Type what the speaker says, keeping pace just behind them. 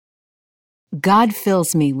God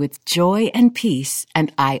fills me with joy and peace,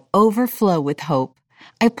 and I overflow with hope.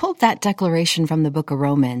 I pulled that declaration from the book of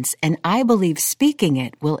Romans, and I believe speaking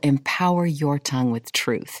it will empower your tongue with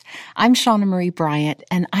truth. I'm Shauna Marie Bryant,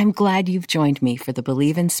 and I'm glad you've joined me for the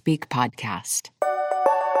Believe and Speak podcast.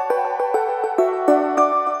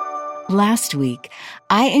 Last week,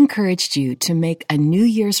 I encouraged you to make a New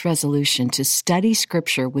Year's resolution to study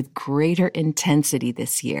Scripture with greater intensity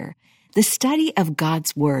this year. The study of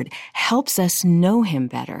God's Word helps us know Him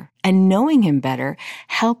better, and knowing Him better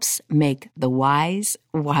helps make the wise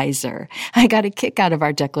wiser. I got a kick out of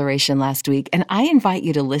our declaration last week, and I invite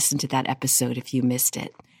you to listen to that episode if you missed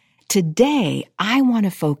it. Today, I want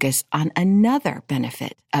to focus on another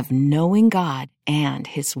benefit of knowing God and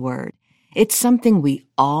His Word. It's something we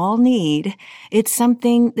all need. It's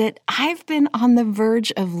something that I've been on the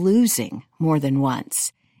verge of losing more than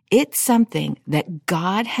once. It's something that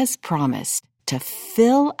God has promised to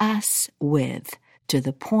fill us with to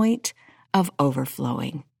the point of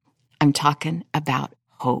overflowing. I'm talking about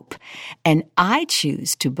hope. And I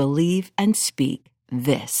choose to believe and speak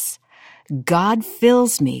this. God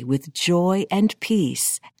fills me with joy and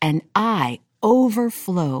peace, and I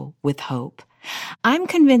overflow with hope. I'm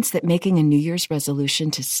convinced that making a New Year's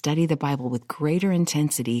resolution to study the Bible with greater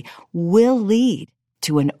intensity will lead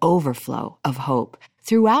to an overflow of hope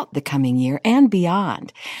throughout the coming year and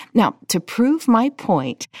beyond. Now, to prove my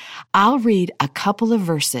point, I'll read a couple of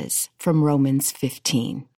verses from Romans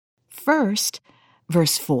 15. First,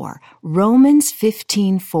 verse 4. Romans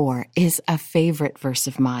 15:4 is a favorite verse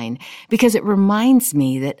of mine because it reminds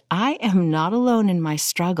me that I am not alone in my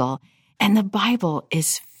struggle, and the Bible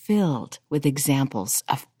is filled with examples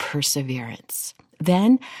of perseverance.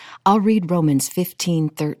 Then I'll read Romans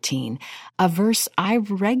 15:13, a verse I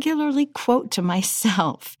regularly quote to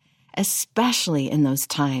myself, especially in those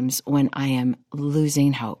times when I am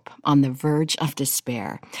losing hope, on the verge of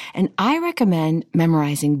despair. And I recommend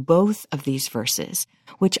memorizing both of these verses,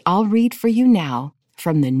 which I'll read for you now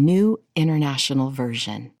from the New International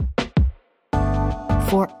Version.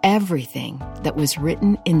 For everything that was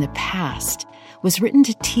written in the past was written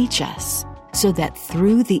to teach us, so that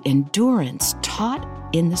through the endurance taught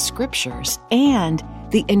in the Scriptures and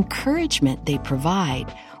the encouragement they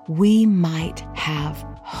provide, we might have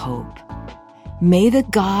hope. May the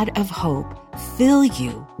God of hope fill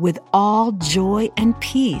you with all joy and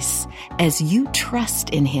peace as you trust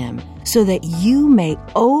in Him, so that you may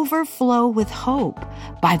overflow with hope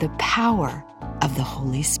by the power of the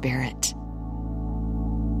Holy Spirit.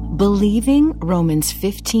 Believing Romans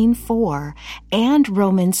 15:4 and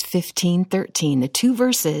Romans 15:13, the two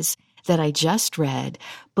verses that I just read,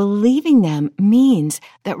 believing them means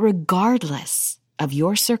that regardless of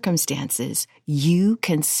your circumstances, you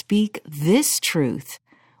can speak this truth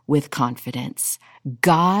with confidence.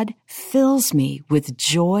 God fills me with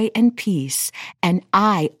joy and peace, and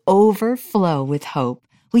I overflow with hope.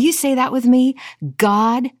 Will you say that with me?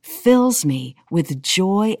 God fills me with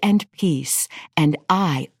joy and peace, and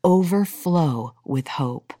I overflow with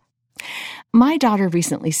hope. My daughter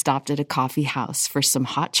recently stopped at a coffee house for some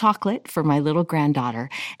hot chocolate for my little granddaughter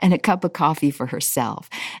and a cup of coffee for herself.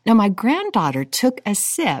 Now, my granddaughter took a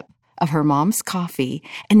sip of her mom's coffee,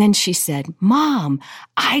 and then she said, "Mom,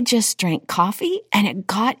 I just drank coffee and it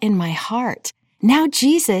got in my heart. Now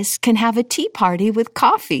Jesus can have a tea party with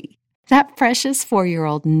coffee." That precious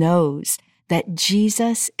 4-year-old knows that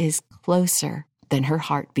Jesus is closer than her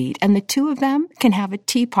heartbeat, and the two of them can have a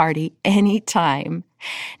tea party anytime.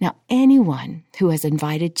 Now, anyone who has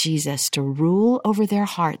invited Jesus to rule over their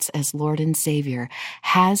hearts as Lord and Savior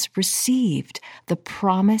has received the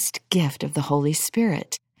promised gift of the Holy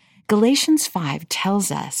Spirit. Galatians 5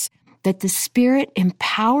 tells us that the Spirit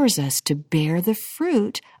empowers us to bear the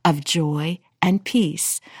fruit of joy and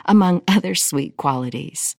peace, among other sweet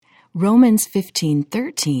qualities. Romans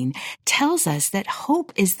 15:13 tells us that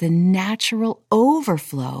hope is the natural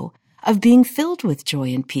overflow of being filled with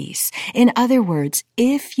joy and peace. In other words,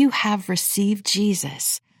 if you have received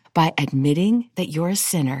Jesus by admitting that you're a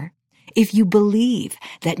sinner, if you believe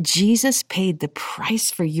that Jesus paid the price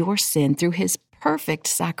for your sin through His perfect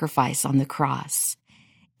sacrifice on the cross,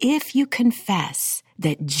 if you confess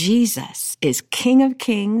that Jesus is King of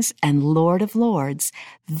Kings and Lord of Lords,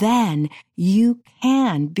 then you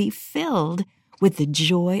can be filled with the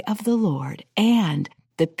joy of the Lord and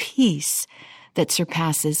the peace that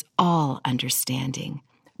surpasses all understanding.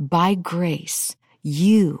 By grace,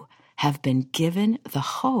 you have been given the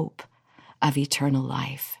hope of eternal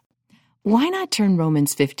life. Why not turn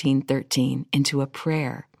Romans 15:13 into a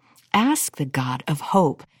prayer? Ask the God of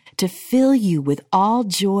hope to fill you with all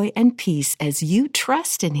joy and peace as you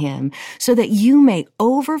trust in him, so that you may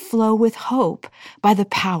overflow with hope by the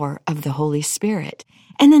power of the Holy Spirit.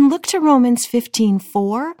 And then look to Romans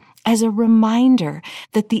 15:4 as a reminder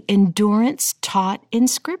that the endurance taught in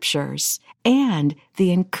scriptures and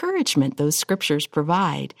the encouragement those scriptures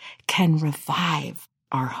provide can revive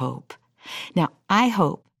our hope. Now, I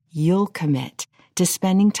hope you'll commit to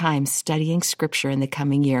spending time studying scripture in the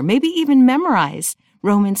coming year. Maybe even memorize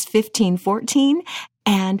Romans 15:14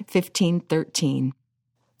 and 15:13.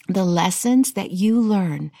 The lessons that you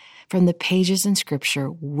learn from the pages in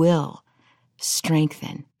scripture will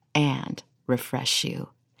strengthen and refresh you.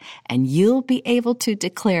 And you'll be able to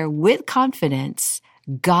declare with confidence,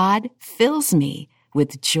 God fills me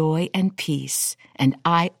with joy and peace, and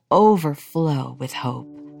I overflow with hope.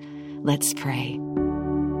 Let's pray.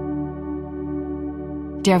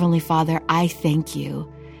 Dear Heavenly Father, I thank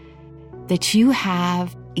you that you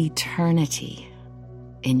have eternity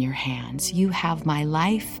in your hands. You have my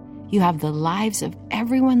life. You have the lives of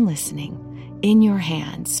everyone listening in your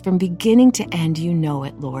hands. From beginning to end, you know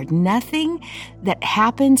it, Lord. Nothing that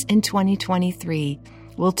happens in 2023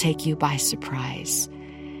 will take you by surprise.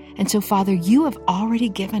 And so, Father, you have already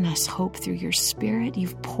given us hope through your Spirit.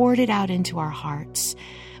 You've poured it out into our hearts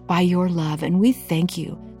by your love. And we thank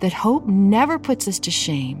you that hope never puts us to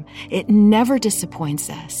shame. It never disappoints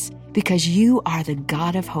us, because you are the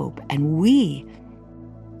God of hope, and we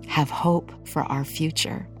have hope for our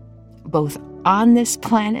future, both on this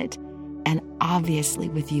planet and obviously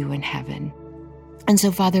with you in heaven. And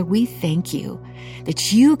so, Father, we thank you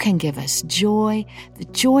that you can give us joy, the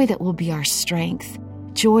joy that will be our strength,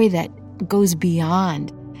 joy that goes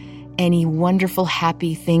beyond any wonderful,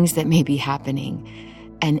 happy things that may be happening,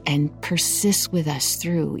 and persists with us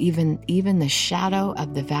through even the shadow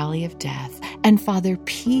of the valley of death. And Father,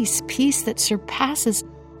 peace that surpasses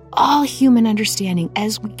all human understanding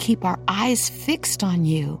as we keep our eyes fixed on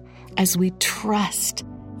you, as we trust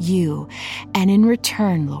you. And in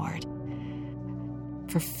return, Lord,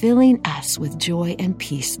 for filling us with joy and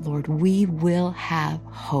peace, Lord, we will have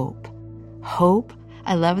hope. Hope,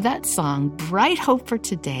 I love that song, bright hope for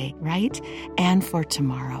today, right? And for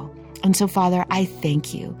tomorrow. And so, Father, I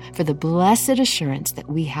thank you for the blessed assurance that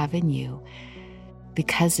we have in you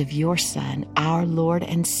because of your Son, our Lord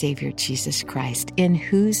and Savior, Jesus Christ, in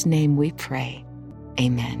whose name we pray.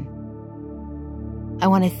 Amen. I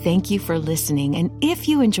want to thank you for listening. And if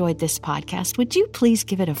you enjoyed this podcast, would you please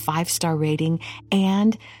give it a 5-star rating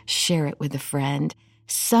and share it with a friend?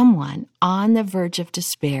 Someone on the verge of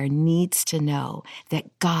despair needs to know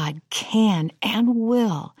that God can and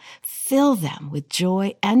will fill them with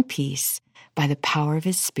joy and peace by the power of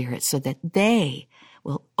his Spirit, so that they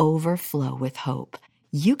will overflow with hope.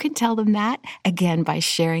 You can tell them that, again, by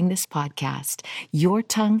sharing this podcast. Your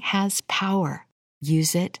tongue has power.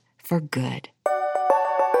 Use it for good.